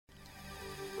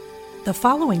The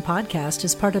following podcast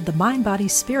is part of the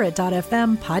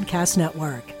MindBodySpirit.fm podcast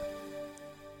network.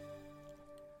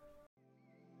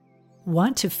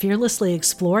 Want to fearlessly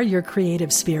explore your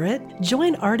creative spirit?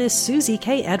 Join artist Susie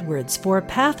K. Edwards for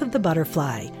Path of the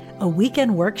Butterfly, a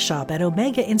weekend workshop at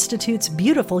Omega Institute's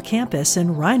beautiful campus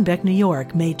in Rhinebeck, New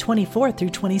York, May 24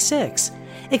 through 26.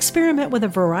 Experiment with a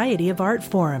variety of art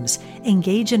forms,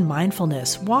 engage in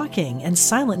mindfulness, walking, and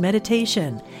silent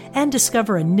meditation, and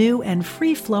discover a new and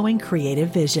free-flowing creative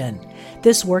vision.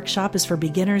 This workshop is for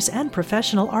beginners and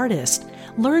professional artists.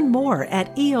 Learn more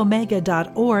at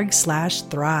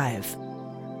eomega.org/thrive.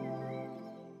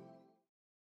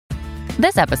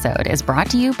 This episode is brought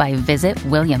to you by Visit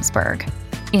Williamsburg.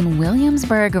 In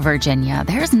Williamsburg, Virginia,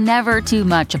 there's never too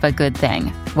much of a good thing.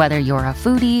 Whether you're a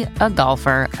foodie, a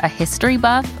golfer, a history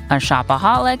buff, a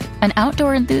shopaholic, an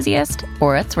outdoor enthusiast,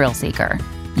 or a thrill seeker,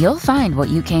 you'll find what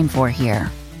you came for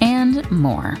here and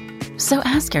more. So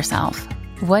ask yourself,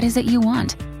 what is it you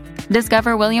want?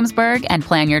 Discover Williamsburg and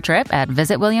plan your trip at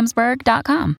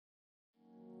visitwilliamsburg.com.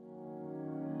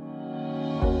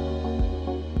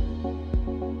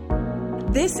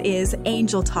 This is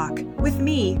Angel Talk with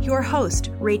me, your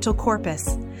host, Rachel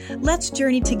Corpus. Let's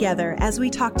journey together as we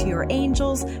talk to your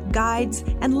angels, guides,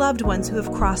 and loved ones who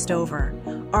have crossed over.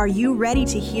 Are you ready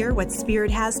to hear what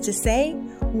Spirit has to say?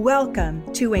 Welcome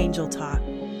to Angel Talk.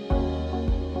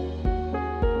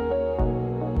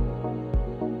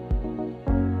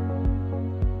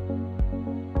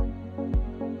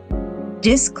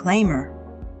 Disclaimer.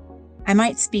 I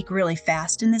might speak really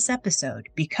fast in this episode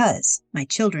because my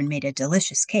children made a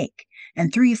delicious cake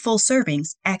and 3 full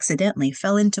servings accidentally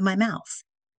fell into my mouth,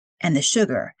 and the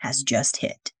sugar has just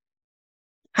hit.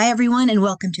 Hi, everyone, and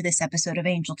welcome to this episode of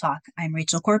Angel Talk. I'm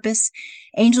Rachel Corpus,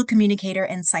 angel communicator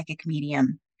and psychic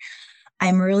medium.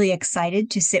 I'm really excited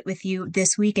to sit with you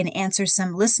this week and answer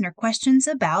some listener questions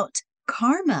about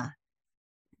karma.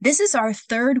 This is our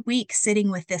 3rd week sitting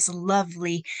with this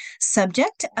lovely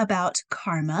subject about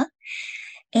karma.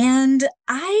 And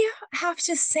I have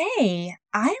to say,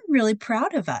 I'm really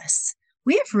proud of us.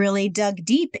 We have really dug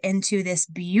deep into this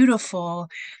beautiful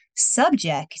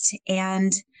subject.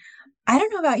 And I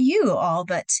don't know about you all,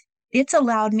 but it's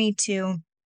allowed me to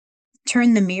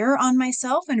turn the mirror on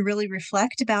myself and really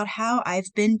reflect about how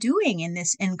I've been doing in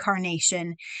this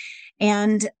incarnation.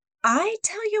 And I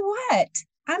tell you what,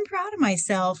 I'm proud of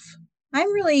myself.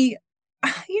 I'm really,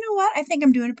 you know what? I think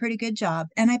I'm doing a pretty good job,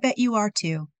 and I bet you are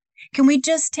too. Can we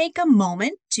just take a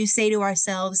moment to say to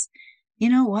ourselves, you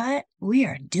know what? We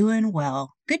are doing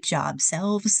well. Good job,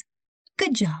 selves.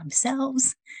 Good job,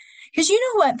 selves. Because you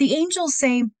know what? The angels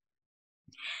say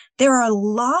there are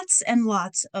lots and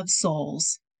lots of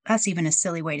souls. That's even a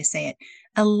silly way to say it.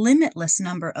 A limitless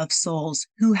number of souls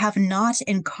who have not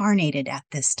incarnated at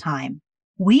this time.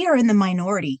 We are in the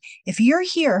minority. If you're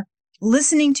here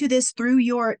listening to this through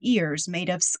your ears made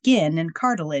of skin and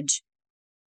cartilage,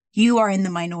 you are in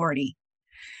the minority.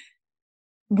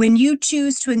 When you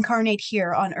choose to incarnate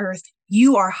here on Earth,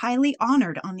 you are highly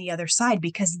honored on the other side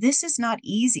because this is not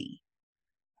easy.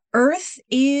 Earth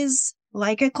is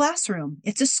like a classroom.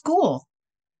 It's a school.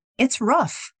 It's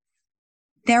rough.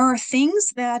 There are things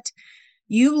that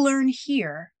you learn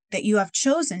here that you have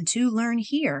chosen to learn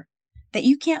here that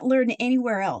you can't learn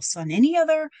anywhere else, on any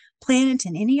other planet,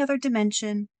 in any other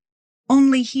dimension,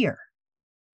 only here.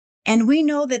 And we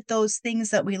know that those things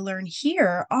that we learn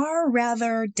here are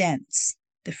rather dense.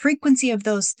 The frequency of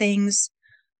those things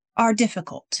are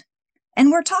difficult.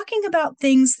 And we're talking about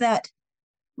things that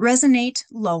resonate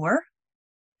lower,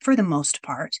 for the most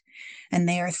part, and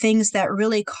they are things that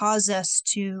really cause us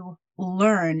to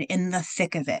learn in the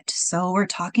thick of it. So we're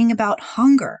talking about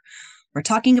hunger. We're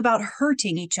talking about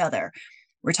hurting each other.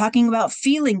 We're talking about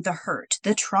feeling the hurt,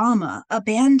 the trauma,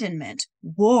 abandonment,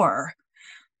 war,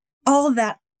 all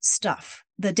that stuff,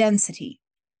 the density.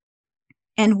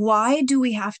 And why do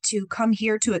we have to come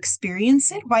here to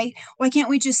experience it? Why can't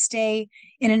we just stay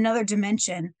in another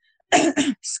dimension?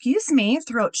 Excuse me,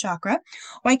 throat chakra.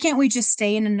 Why can't we just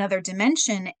stay in another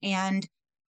dimension and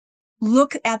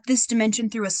look at this dimension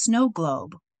through a snow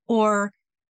globe, or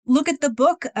look at the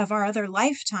book of our other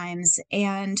lifetimes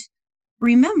and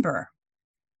remember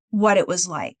what it was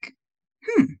like?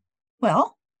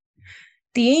 Well,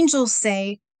 the angels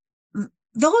say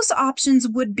those options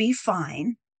would be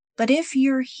fine, but if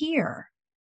you're here,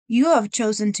 you have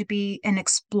chosen to be an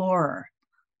explorer,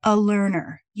 a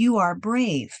learner. You are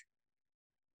brave.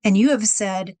 And you have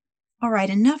said, all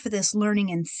right, enough of this learning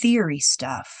and theory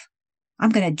stuff. I'm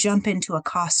going to jump into a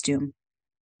costume,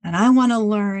 and I want to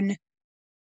learn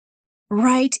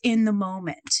right in the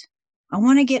moment. I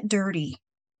want to get dirty.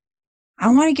 I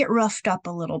want to get roughed up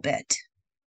a little bit.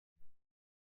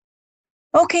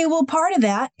 Okay, well, part of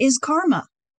that is karma.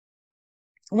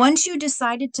 Once you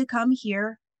decided to come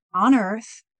here on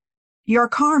earth, your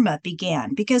karma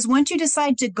began. Because once you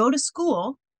decide to go to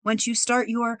school, once you start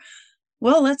your,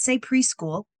 well, let's say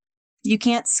preschool, you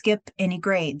can't skip any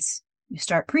grades. You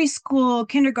start preschool,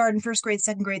 kindergarten, first grade,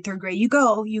 second grade, third grade. You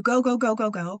go, go, go, go,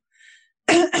 go.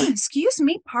 Excuse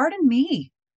me, pardon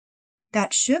me.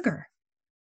 That sugar.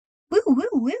 Woo, woo,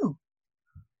 woo.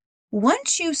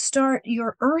 Once you start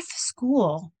your earth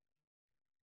school,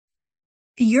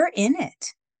 you're in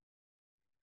it.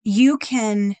 You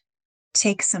can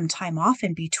take some time off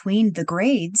in between the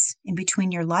grades, in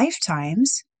between your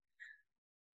lifetimes,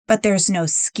 but there's no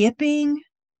skipping.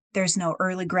 There's no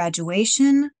early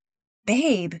graduation.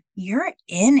 Babe, you're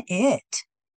in it.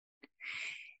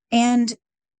 And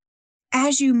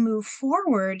as you move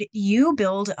forward, you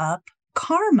build up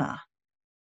karma.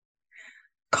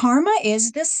 Karma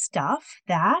is the stuff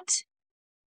that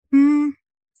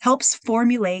helps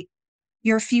formulate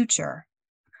your future.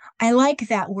 I like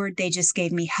that word they just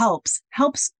gave me, helps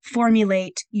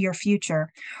formulate your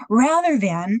future rather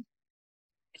than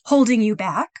holding you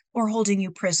back or holding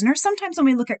you prisoner. Sometimes when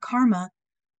we look at karma,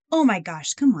 oh my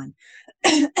gosh, come on.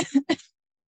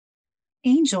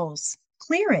 Angels,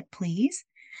 clear it, please.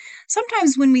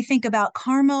 Sometimes when we think about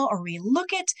karma or we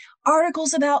look at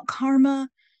articles about karma,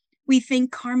 we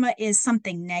think karma is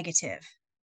something negative.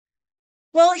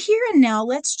 Well, here and now,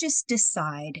 let's just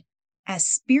decide as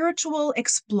spiritual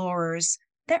explorers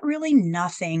that really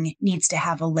nothing needs to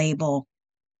have a label,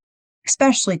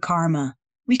 especially karma.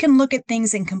 We can look at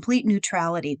things in complete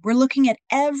neutrality. We're looking at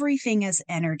everything as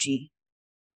energy.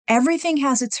 Everything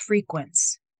has its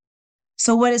frequency.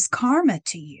 So what is karma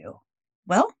to you?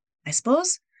 Well, I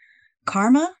suppose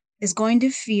karma is going to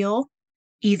feel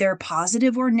either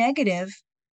positive or negative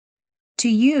to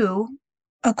you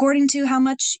according to how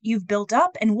much you've built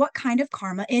up and what kind of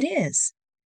karma it is.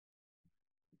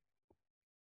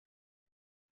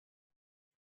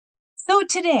 So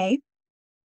today,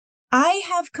 I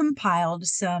have compiled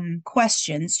some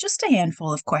questions, just a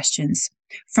handful of questions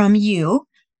from you,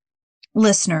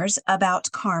 listeners,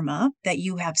 about karma that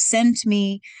you have sent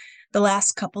me the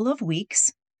last couple of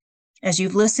weeks as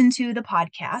you've listened to the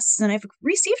podcasts. And I've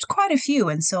received quite a few.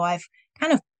 And so I've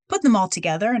kind of put them all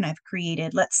together and I've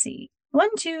created, let's see, 1,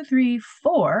 2, 3,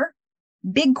 4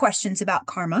 big questions about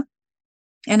karma.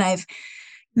 And I've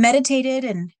meditated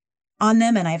on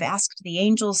them, and I've asked the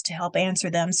angels to help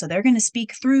answer them. So they're going to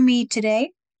speak through me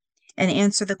today and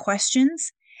answer the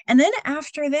questions. And then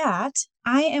after that,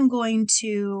 I am going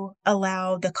to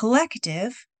allow the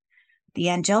collective, the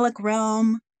angelic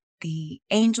realm, the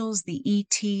angels, the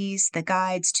ETs, the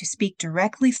guides to speak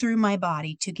directly through my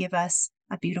body to give us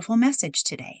a beautiful message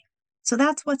today. So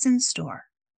that's what's in store.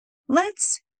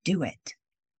 Let's do it.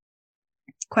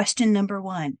 Question number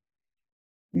 1.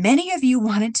 Many of you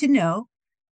wanted to know,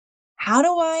 how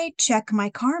do I check my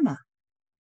karma?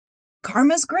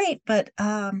 Karma's great, but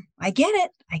I get it.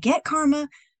 I get karma,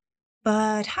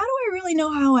 but how do I really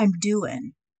know how I'm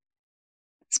doing?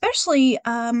 Especially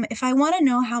if I want to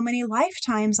know how many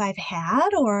lifetimes I've had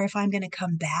or if I'm going to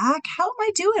come back. How am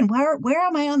I doing? Where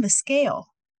am I on the scale?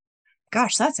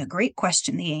 Gosh, that's a great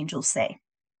question, the angels say.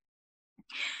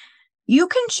 You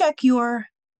can check your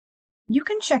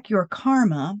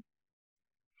karma.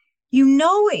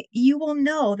 You will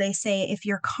know, they say, if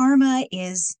your karma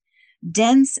is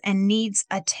dense and needs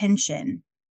attention.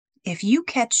 If you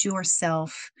catch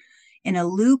yourself in a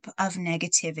loop of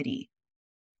negativity,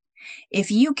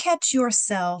 if you catch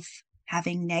yourself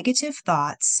having negative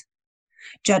thoughts,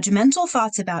 judgmental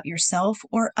thoughts about yourself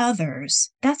or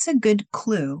others, that's a good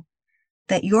clue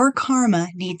that your karma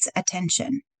needs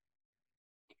attention.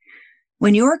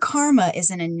 When your karma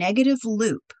is in a negative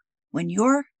loop, when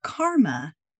your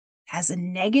karma has a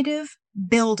negative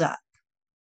buildup,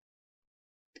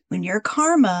 when your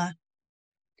karma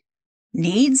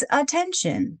needs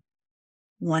attention,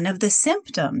 one of the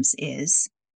symptoms is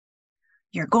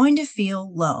you're going to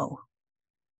feel low.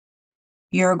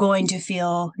 You're going to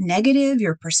feel negative.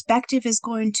 Your perspective is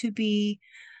going to be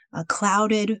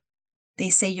clouded. They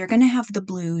say you're going to have the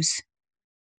blues.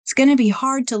 It's going to be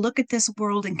hard to look at this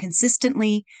world and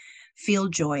consistently feel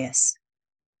joyous.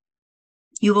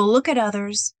 You will look at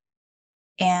others,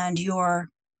 and your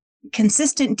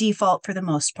consistent default, for the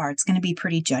most part, is going to be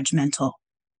pretty judgmental.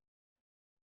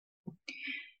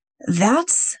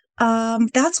 That's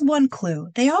one clue.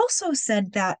 They also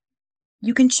said that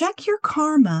you can check your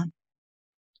karma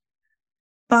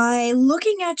by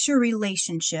looking at your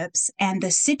relationships and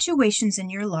the situations in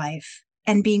your life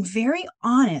and being very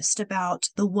honest about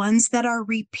the ones that are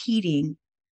repeating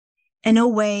in a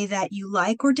way that you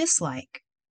like or dislike.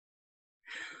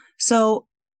 So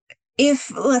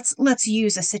if let's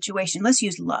use a situation, let's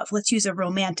use love, let's use a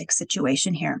romantic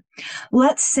situation here.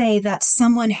 Let's say that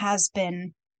someone has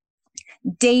been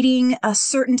dating a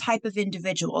certain type of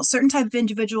individual,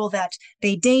 that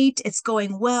they date, it's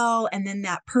going well, and then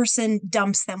that person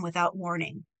dumps them without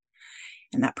warning.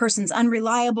 And that person's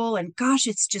unreliable, and gosh,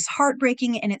 it's just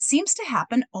heartbreaking. And it seems to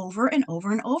happen over and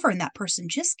over and over. And that person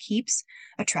just keeps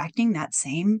attracting that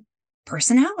same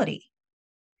personality.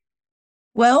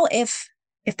 Well, if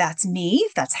that's me,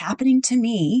 if that's happening to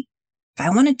me, if I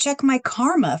want to check my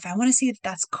karma, if I want to see if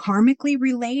that's karmically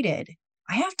related,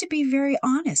 I have to be very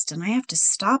honest and I have to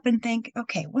stop and think,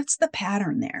 okay, what's the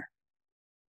pattern there?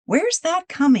 Where's that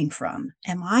coming from?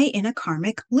 Am I in a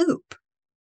karmic loop?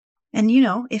 And,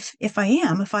 if I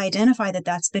identify that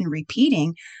that's been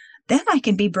repeating, then I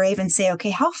can be brave and say,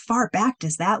 okay, how far back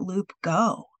does that loop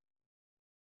go?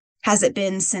 Has it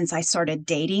been since I started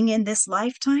dating in this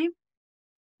lifetime?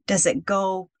 Does it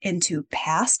go into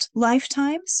past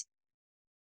lifetimes?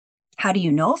 How do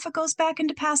you know if it goes back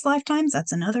into past lifetimes?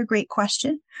 That's another great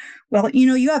question. Well,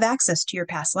 you have access to your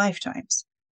past lifetimes.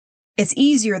 It's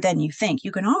easier than you think.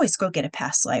 You can always go get a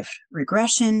past life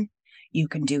regression. You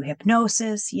can do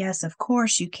hypnosis. Yes, of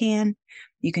course you can.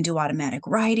 You can do automatic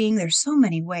writing. There's so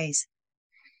many ways.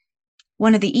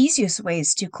 One of the easiest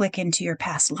ways to click into your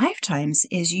past lifetimes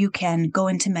is you can go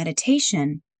into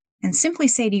meditation and simply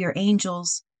say to your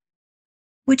angels,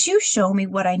 would you show me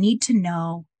what I need to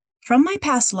know from my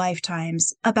past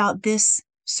lifetimes about this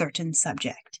certain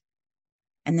subject?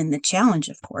 And then the challenge,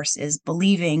 of course, is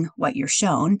believing what you're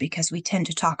shown, because we tend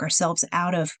to talk ourselves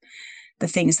out of the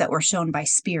things that we're shown by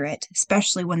spirit,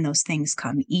 especially when those things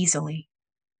come easily.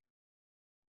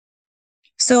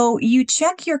 So you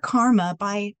check your karma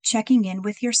by checking in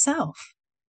with yourself.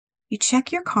 You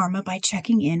check your karma by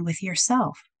checking in with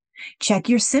yourself. Check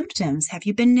your symptoms. Have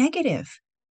you been negative?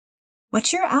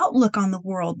 What's your outlook on the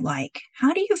world like?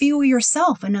 How do you view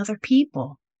yourself and other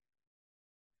people?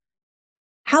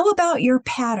 How about your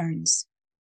patterns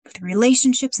with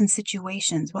relationships and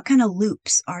situations? What kind of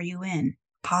loops are you in,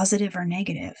 positive or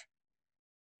negative?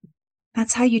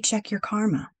 That's how you check your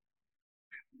karma.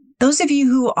 Those of you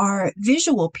who are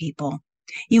visual people,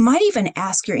 you might even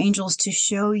ask your angels to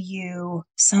show you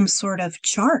some sort of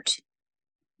chart.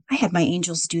 I had my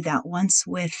angels do that once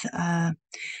with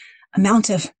amount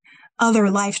of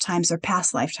other lifetimes or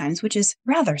past lifetimes, which is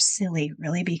rather silly,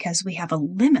 really, because we have a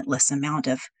limitless amount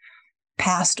of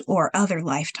past or other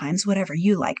lifetimes, whatever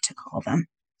you like to call them.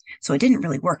 So it didn't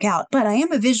really work out, but I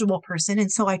am a visual person.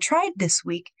 And so I tried this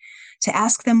week to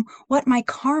ask them what my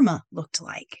karma looked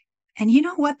like. And you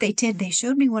know what they did? They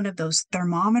showed me one of those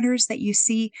thermometers that you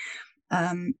see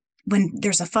when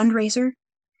there's a fundraiser.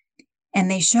 And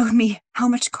they showed me how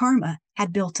much karma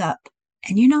had built up.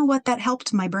 And you know what? That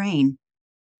helped my brain.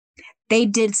 They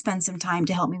did spend some time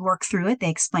to help me work through it. They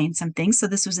explained some things. So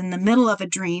this was in the middle of a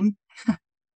dream.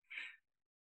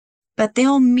 But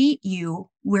they'll meet you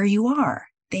where you are.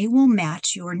 They will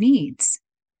match your needs.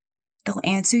 They'll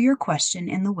answer your question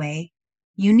in the way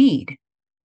you need.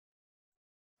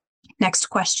 Next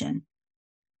question.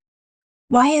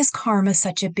 Why is karma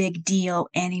such a big deal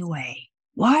anyway?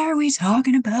 Why are we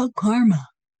talking about karma?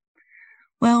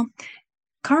 Well,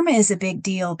 karma is a big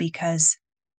deal because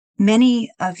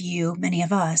many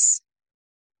of us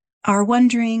are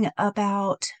wondering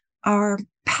about our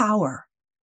power,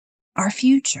 our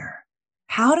future.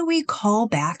 How do we call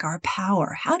back our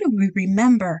power? How do we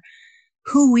remember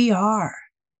who we are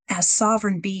as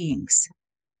sovereign beings?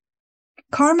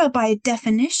 Karma, by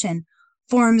definition,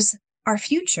 forms our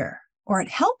future, or it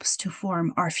helps to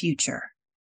form our future.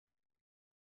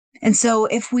 And so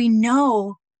if we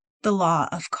know the law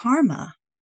of karma,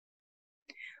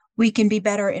 we can be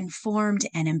better informed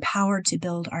and empowered to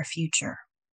build our future.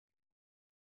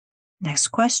 Next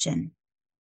question.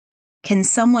 Can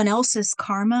someone else's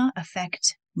karma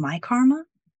affect my karma?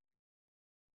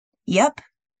 Yep.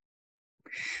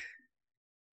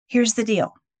 Here's the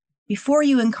deal. Before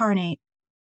you incarnate,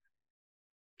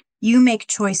 you make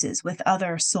choices with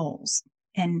other souls,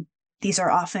 and these are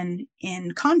often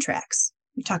in contracts.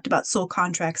 We talked about soul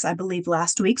contracts, I believe,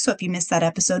 last week, so if you missed that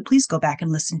episode, please go back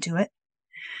and listen to it.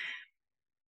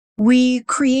 We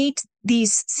create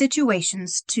these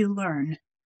situations to learn,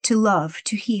 to love,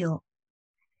 to heal.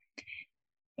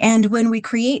 And when we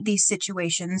create these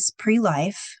situations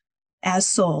pre-life as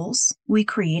souls, we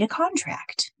create a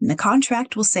contract. And the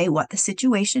contract will say what the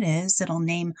situation is. It'll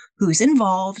name who's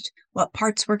involved, what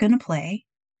parts we're going to play.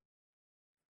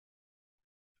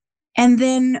 And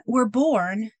then we're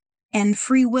born and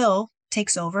free will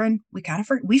takes over, and we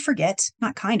forget,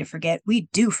 we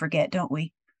do forget, don't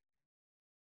we?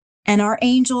 And our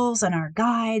angels and our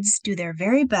guides do their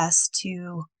very best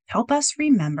to help us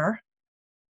remember.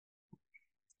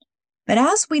 But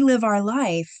as we live our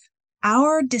life,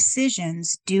 our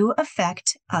decisions do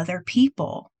affect other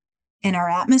people in our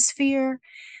atmosphere,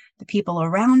 the people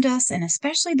around us, and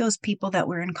especially those people that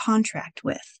we're in contract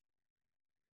with.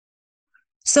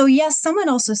 So yes, someone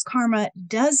else's karma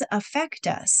does affect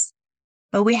us,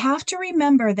 but we have to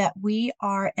remember that we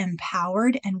are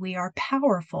empowered and we are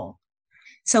powerful.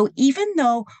 So even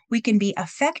though we can be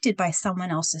affected by someone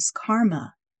else's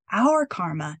karma, our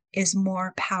karma is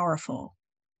more powerful.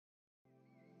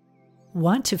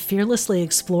 Want to fearlessly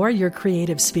explore your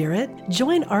creative spirit?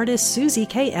 Join artist Susie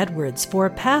K. Edwards for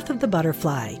Path of the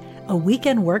Butterfly, a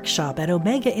weekend workshop at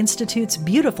Omega Institute's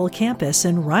beautiful campus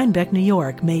in Rhinebeck, New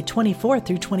York, May 24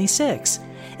 through 26.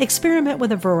 Experiment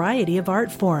with a variety of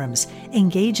art forms,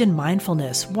 engage in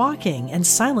mindfulness, walking, and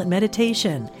silent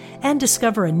meditation, and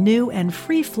discover a new and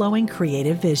free-flowing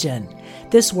creative vision.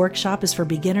 This workshop is for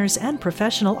beginners and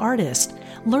professional artists.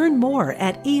 Learn more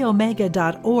at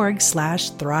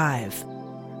eomega.org/thrive.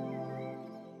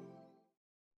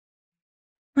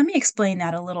 Let me explain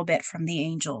that a little bit from the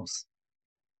angels.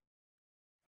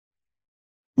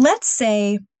 Let's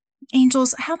say,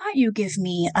 angels, how about you give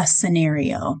me a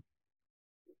scenario?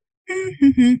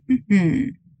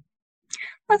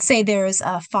 Let's say there's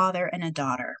a father and a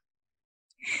daughter,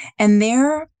 and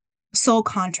their soul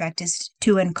contract is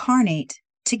to incarnate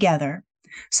together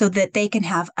so that they can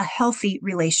have a healthy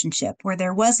relationship where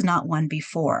there was not one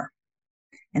before.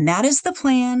 And that is the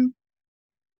plan.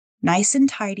 Nice and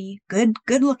tidy, good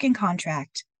looking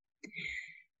contract.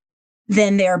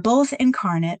 Then they're both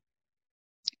incarnate.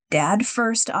 Dad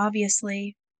first,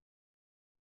 obviously.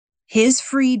 His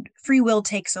free will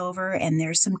takes over, and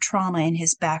there's some trauma in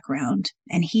his background,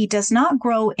 and he does not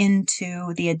grow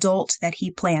into the adult that he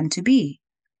planned to be.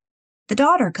 The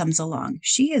daughter comes along.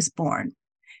 She is born.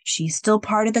 She's still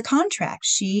part of the contract.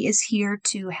 She is here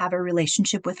to have a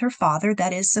relationship with her father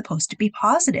that is supposed to be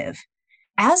positive,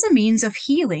 as a means of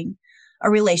healing a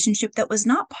relationship that was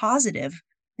not positive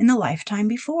in the lifetime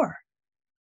before.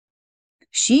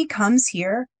 She comes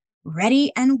here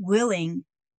ready and willing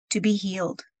to be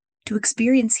healed, to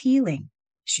experience healing.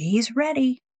 She's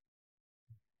ready.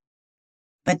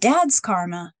 But Dad's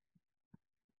karma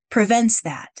prevents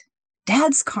that.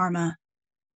 Dad's karma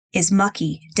is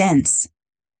mucky, dense.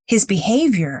 His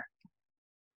behavior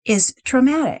is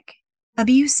traumatic,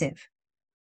 abusive.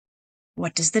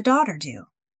 What does the daughter do?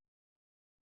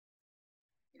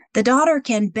 The daughter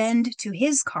can bend to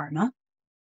his karma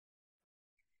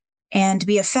and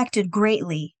be affected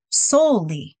greatly,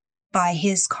 solely by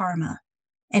his karma,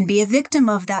 and be a victim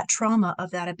of that trauma,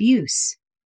 of that abuse.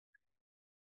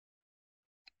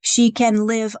 She can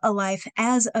live a life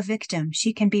as a victim.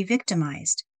 She can be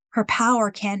victimized. Her power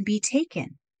can be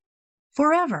taken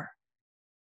forever.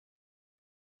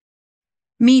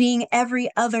 Meaning every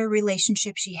other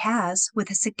relationship she has with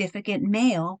a significant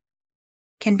male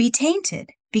can be tainted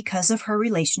because of her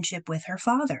relationship with her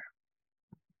father.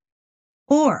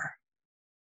 Or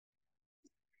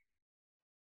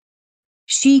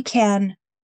she can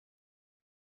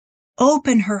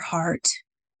open her heart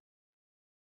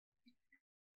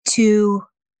to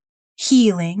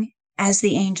healing as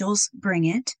the angels bring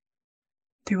it,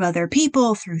 through other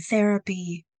people, through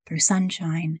therapy, through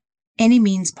sunshine, any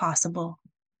means possible.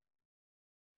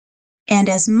 And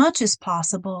as much as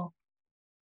possible,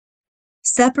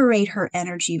 separate her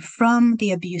energy from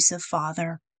the abusive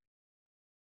father,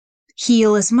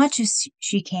 heal as much as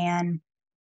she can,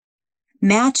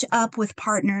 match up with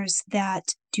partners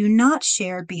that do not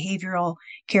share behavioral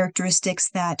characteristics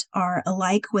that are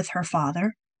alike with her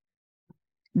father,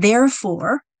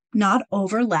 therefore not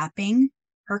overlapping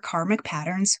her karmic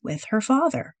patterns with her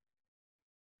father.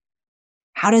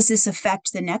 How does this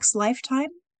affect the next lifetime?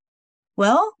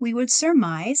 Well, we would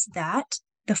surmise that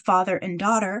the father and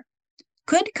daughter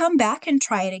could come back and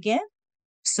try it again.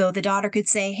 So the daughter could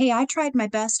say, hey, I tried my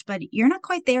best, but you're not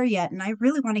quite there yet, and I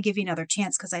really want to give you another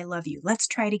chance because I love you. Let's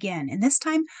try it again. And this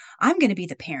time, I'm going to be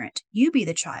the parent. You be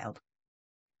the child.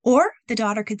 Or the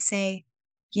daughter could say,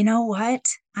 you know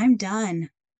what? I'm done.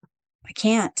 I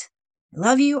can't. I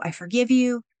love you. I forgive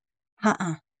you.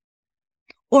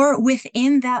 Or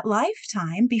within that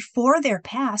lifetime, before they're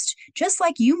passed, just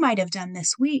like you might have done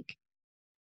this week,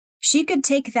 she could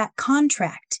take that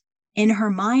contract in her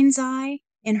mind's eye,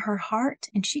 in her heart,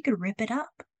 and she could rip it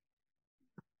up.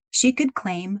 She could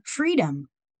claim freedom.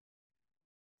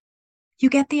 You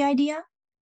get the idea?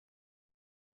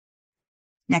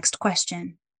 Next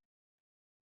question.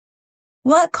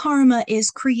 What karma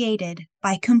is created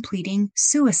by completing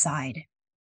suicide?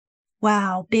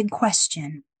 Wow, big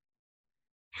question.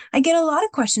 I get a lot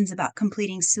of questions about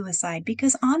completing suicide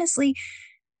because honestly,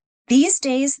 these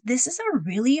days, this is a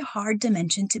really hard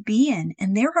dimension to be in,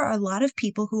 and there are a lot of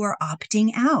people who are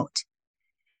opting out.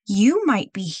 You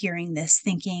might be hearing this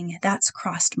thinking, that's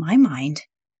crossed my mind.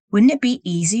 Wouldn't it be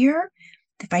easier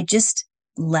if I just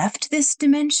left this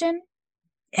dimension?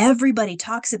 Everybody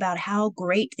talks about how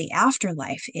great the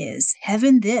afterlife is.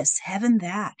 Heaven this, heaven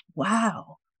that.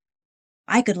 Wow.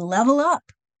 I could level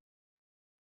up.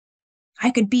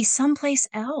 I could be someplace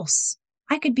else.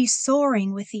 I could be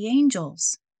soaring with the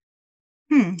angels.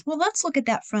 Well, let's look at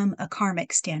that from a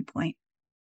karmic standpoint.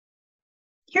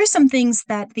 Here's some things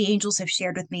that the angels have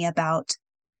shared with me about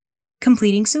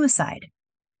completing suicide.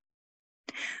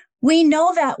 We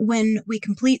know that when we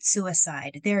complete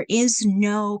suicide, there is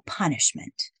no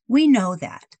punishment. We know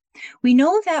that. We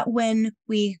know that when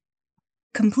we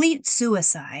complete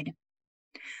suicide,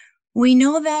 we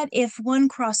know that if one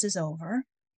crosses over,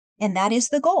 and that is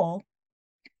the goal,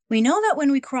 we know that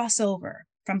when we cross over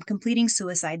from completing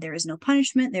suicide, there is no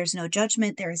punishment, there's no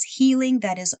judgment, there is healing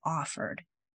that is offered.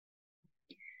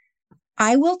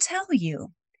 I will tell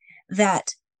you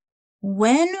that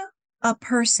when a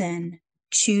person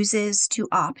chooses to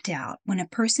opt out, when a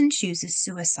person chooses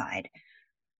suicide,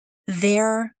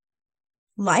 their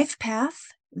life path,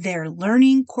 their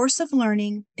course of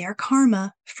learning, their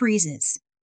karma freezes.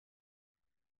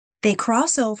 They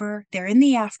cross over, they're in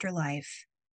the afterlife,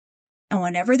 and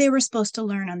whatever they were supposed to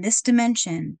learn on this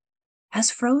dimension has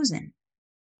frozen.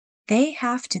 They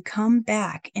have to come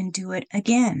back and do it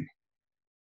again.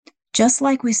 Just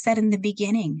like we said in the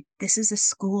beginning, this is a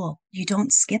school. You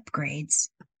don't skip grades.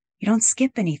 You don't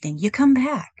skip anything. You come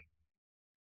back.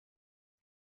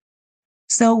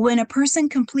 So when a person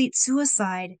completes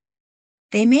suicide,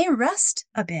 they may rest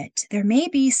a bit. There may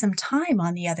be some time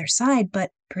on the other side,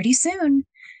 but pretty soon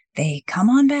they come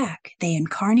on back. They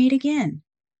incarnate again.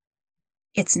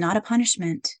 It's not a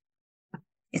punishment.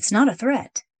 It's not a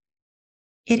threat.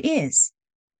 It is.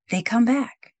 They come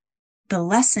back. The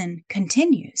lesson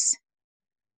continues.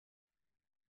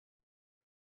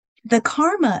 The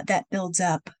karma that builds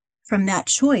up from that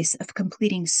choice of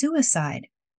completing suicide,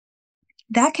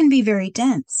 that can be very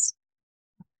dense.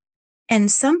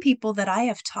 And some people that I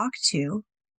have talked to,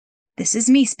 this is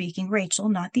me speaking, Rachel,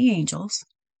 not the angels.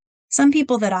 Some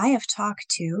people that I have talked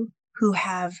to who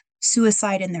have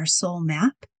suicide in their soul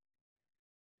map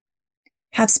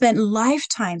have spent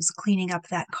lifetimes cleaning up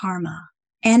that karma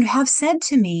and have said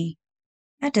to me,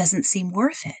 that doesn't seem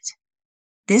worth it.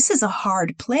 This is a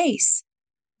hard place,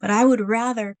 but I would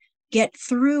rather get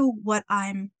through what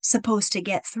I'm supposed to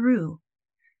get through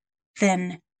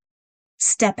than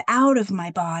step out of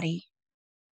my body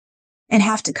and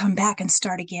have to come back and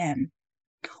start again,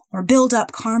 or build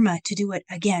up karma to do it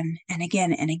again and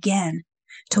again and again,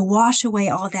 to wash away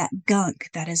all that gunk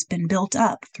that has been built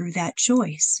up through that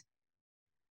choice.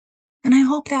 And I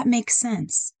hope that makes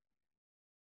sense.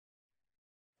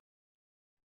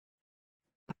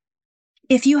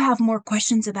 If you have more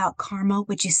questions about karma,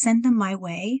 would you send them my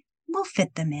way? We'll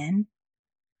fit them in.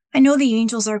 I know the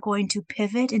angels are going to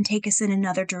pivot and take us in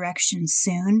another direction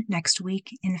soon, next week,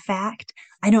 in fact.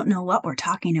 I don't know what we're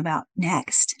talking about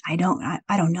next. I don't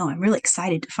know. I'm really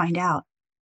excited to find out.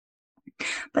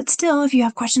 But still, if you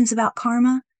have questions about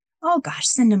karma, oh gosh,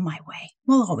 send them my way.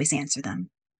 We'll always answer them.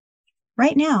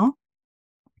 Right now,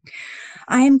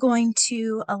 I am going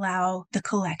to allow the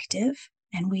collective,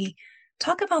 and we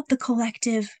talk about the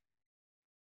collective.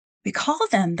 We call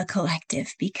them the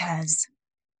collective because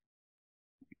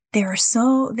they are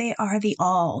the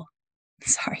all.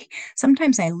 Sorry,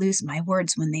 sometimes I lose my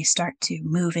words when they start to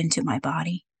move into my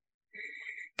body.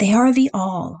 They are the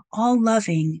all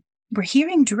loving. We're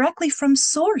hearing directly from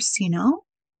Source, you know?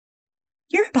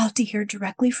 You're about to hear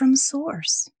directly from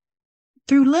Source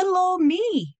through little old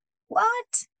me.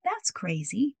 What? That's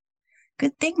crazy.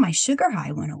 Good thing my sugar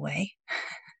high went away.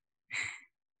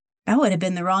 That would have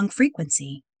been the wrong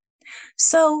frequency.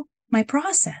 So, my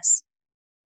process.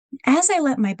 As I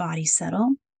let my body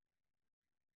settle,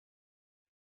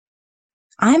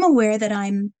 I'm aware that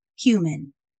I'm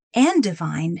human and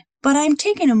divine, but I'm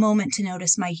taking a moment to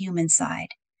notice my human side.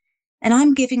 And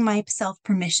I'm giving myself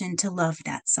permission to love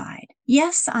that side.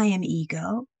 Yes, I am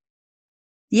ego.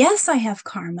 Yes, I have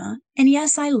karma. And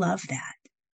yes, I love that.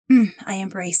 I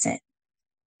embrace it.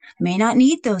 I may not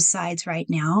need those sides right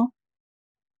now.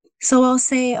 So I'll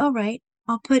say, all right,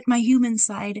 I'll put my human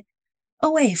side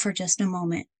away for just a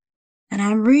moment. And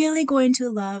I'm really going to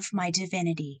love my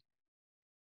divinity.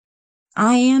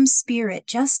 I am spirit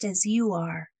just as you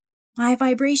are. My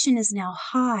vibration is now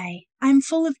high. I'm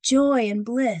full of joy and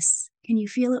bliss. Can you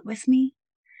feel it with me?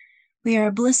 We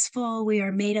are blissful. We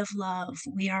are made of love.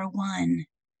 We are one.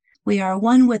 We are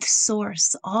one with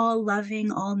Source, all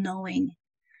loving, all knowing.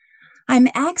 I'm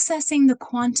accessing the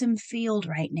quantum field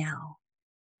right now.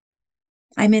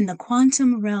 I'm in the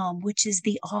quantum realm, which is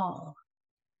the all.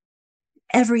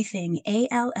 Everything,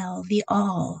 ALL, the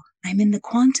all. I'm in the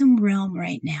quantum realm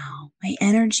right now. My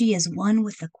energy is one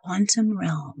with the quantum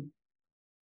realm.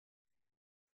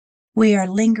 We are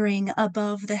lingering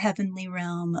above the heavenly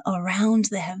realm, around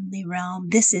the heavenly realm.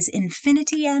 This is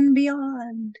infinity and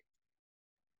beyond.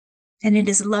 And it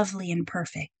is lovely and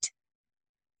perfect.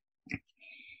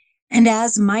 And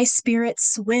as my spirit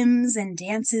swims and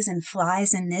dances and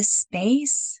flies in this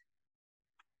space,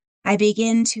 I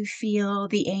begin to feel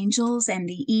the angels and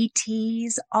the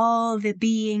ETs, all the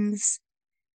beings,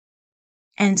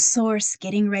 and Source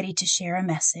getting ready to share a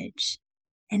message.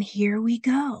 And here we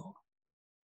go.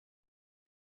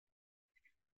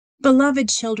 Beloved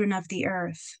children of the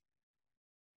earth,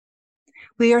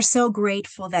 we are so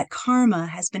grateful that karma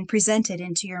has been presented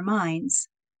into your minds.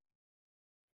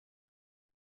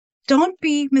 Don't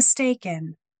be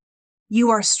mistaken. You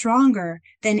are stronger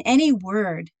than any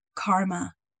word,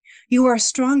 karma. You are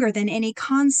stronger than any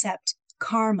concept,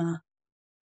 karma.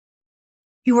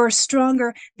 You are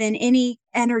stronger than any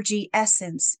energy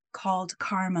essence called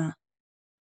karma,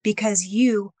 because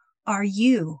you are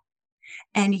you,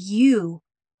 and you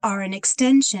are an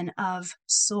extension of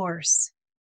Source.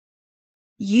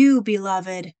 You,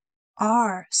 beloved,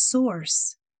 are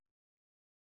Source.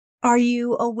 Are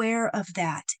you aware of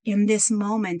that in this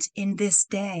moment, in this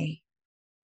day?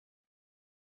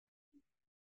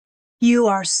 You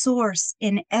are Source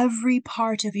in every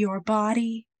part of your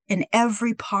body, in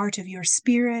every part of your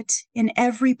spirit, in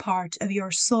every part of your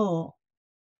soul.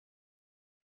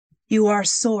 You are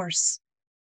Source.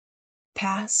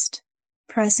 Past,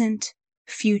 present,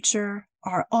 future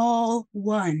are all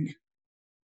one.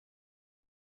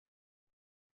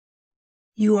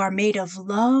 You are made of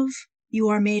love. You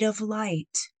are made of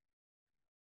light.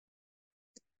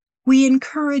 We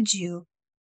encourage you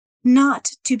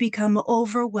not to become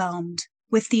overwhelmed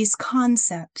with these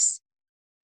concepts.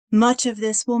 Much of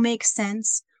this will make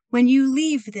sense when you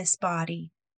leave this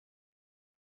body,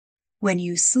 when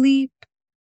you sleep,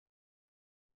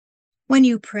 when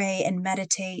you pray and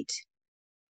meditate,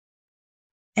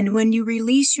 and when you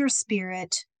release your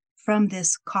spirit from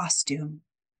this costume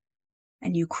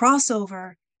and you cross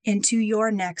over into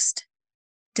your next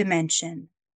dimension.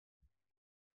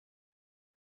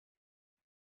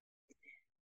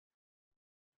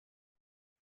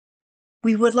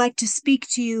 We would like to speak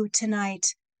to you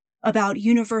tonight about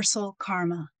universal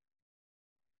karma.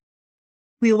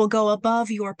 We will go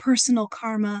above your personal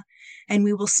karma, and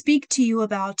we will speak to you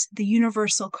about the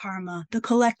universal karma, the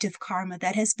collective karma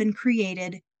that has been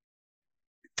created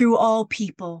through all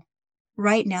people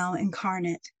right now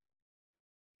incarnate.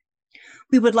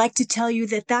 We would like to tell you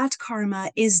that that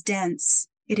karma is dense,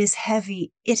 it is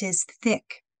heavy, it is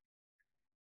thick.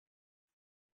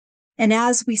 And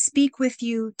as we speak with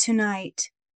you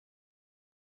tonight,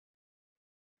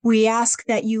 we ask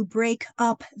that you break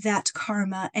up that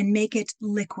karma and make it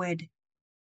liquid.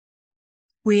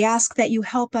 We ask that you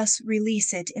help us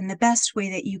release it in the best way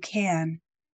that you can,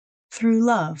 through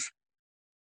love.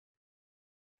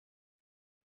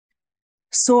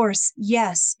 Source,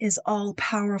 yes, is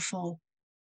all-powerful.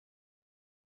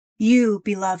 You,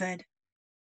 beloved,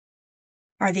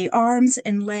 are the arms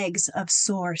and legs of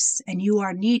Source, and you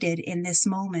are needed in this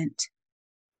moment.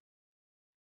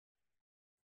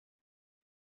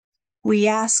 We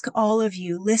ask all of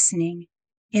you listening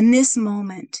in this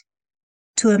moment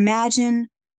to imagine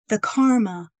the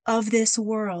karma of this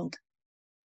world,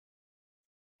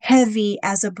 heavy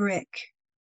as a brick,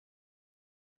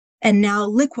 and now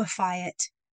liquefy it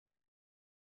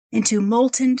into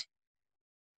molten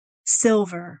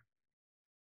silver.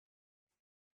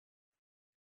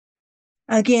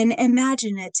 Again,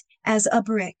 imagine it as a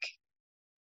brick,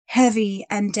 heavy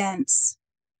and dense,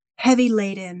 heavy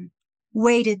laden,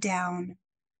 weighted down,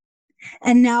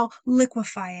 and now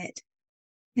liquefy it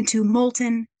into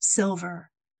molten silver.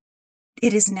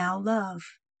 It is now love.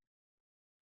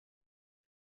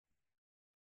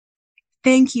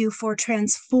 Thank you for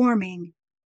transforming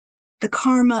the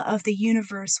karma of the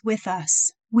universe with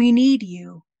us. We need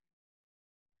you.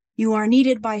 You are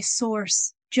needed by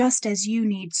Source, just as you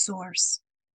need Source.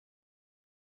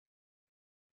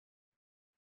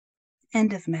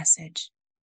 End of message.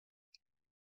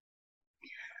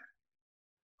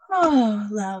 Oh,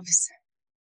 loves,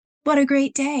 what a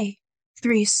great day.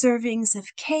 3 servings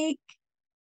of cake,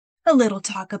 a little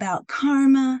talk about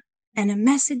karma, and a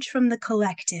message from the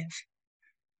collective.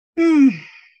 And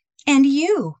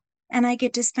you, and I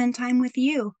get to spend time with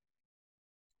you.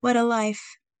 What a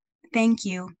life. Thank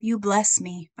you. You bless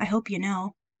me. I hope you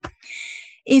know.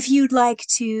 If you'd like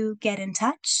to get in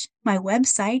touch, my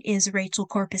website is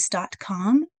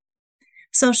rachelcorpus.com.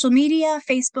 Social media,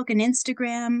 Facebook and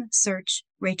Instagram, search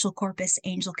Rachel Corpus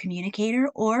Angel Communicator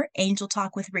or Angel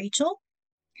Talk with Rachel.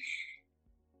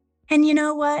 And you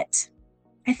know what?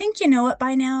 I think you know it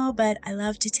by now, but I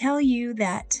love to tell you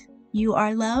that you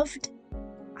are loved.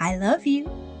 I love you.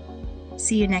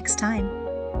 See you next time.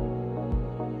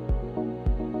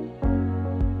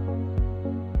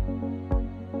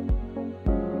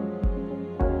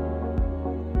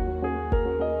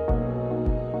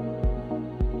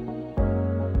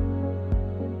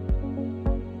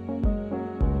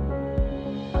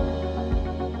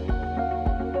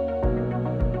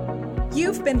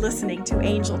 You've been listening to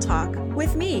Angel Talk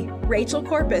with me, Rachel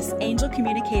Corpus, Angel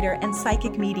Communicator and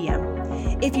Psychic Medium.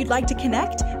 If you'd like to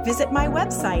connect, visit my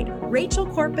website,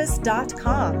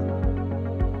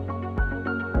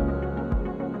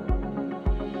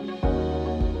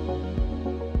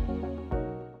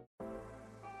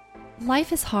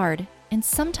 Life is hard, and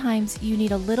sometimes you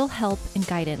need a little help and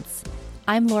guidance.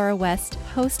 I'm Laura West,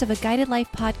 host of a Guided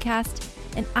Life podcast,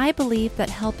 and I believe that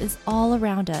help is all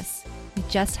around us. We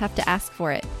just have to ask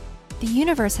for it. The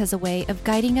universe has a way of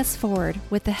guiding us forward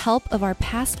with the help of our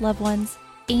past loved ones,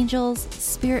 angels,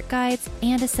 spirit guides,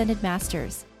 and ascended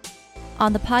masters.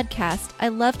 On the podcast, I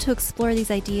love to explore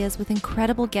these ideas with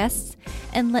incredible guests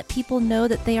and let people know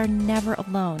that they are never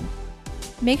alone.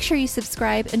 Make sure you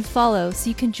subscribe and follow so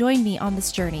you can join me on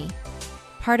this journey.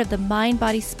 Part of the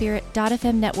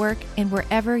MindBodySpirit.fm network and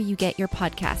wherever you get your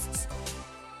podcasts.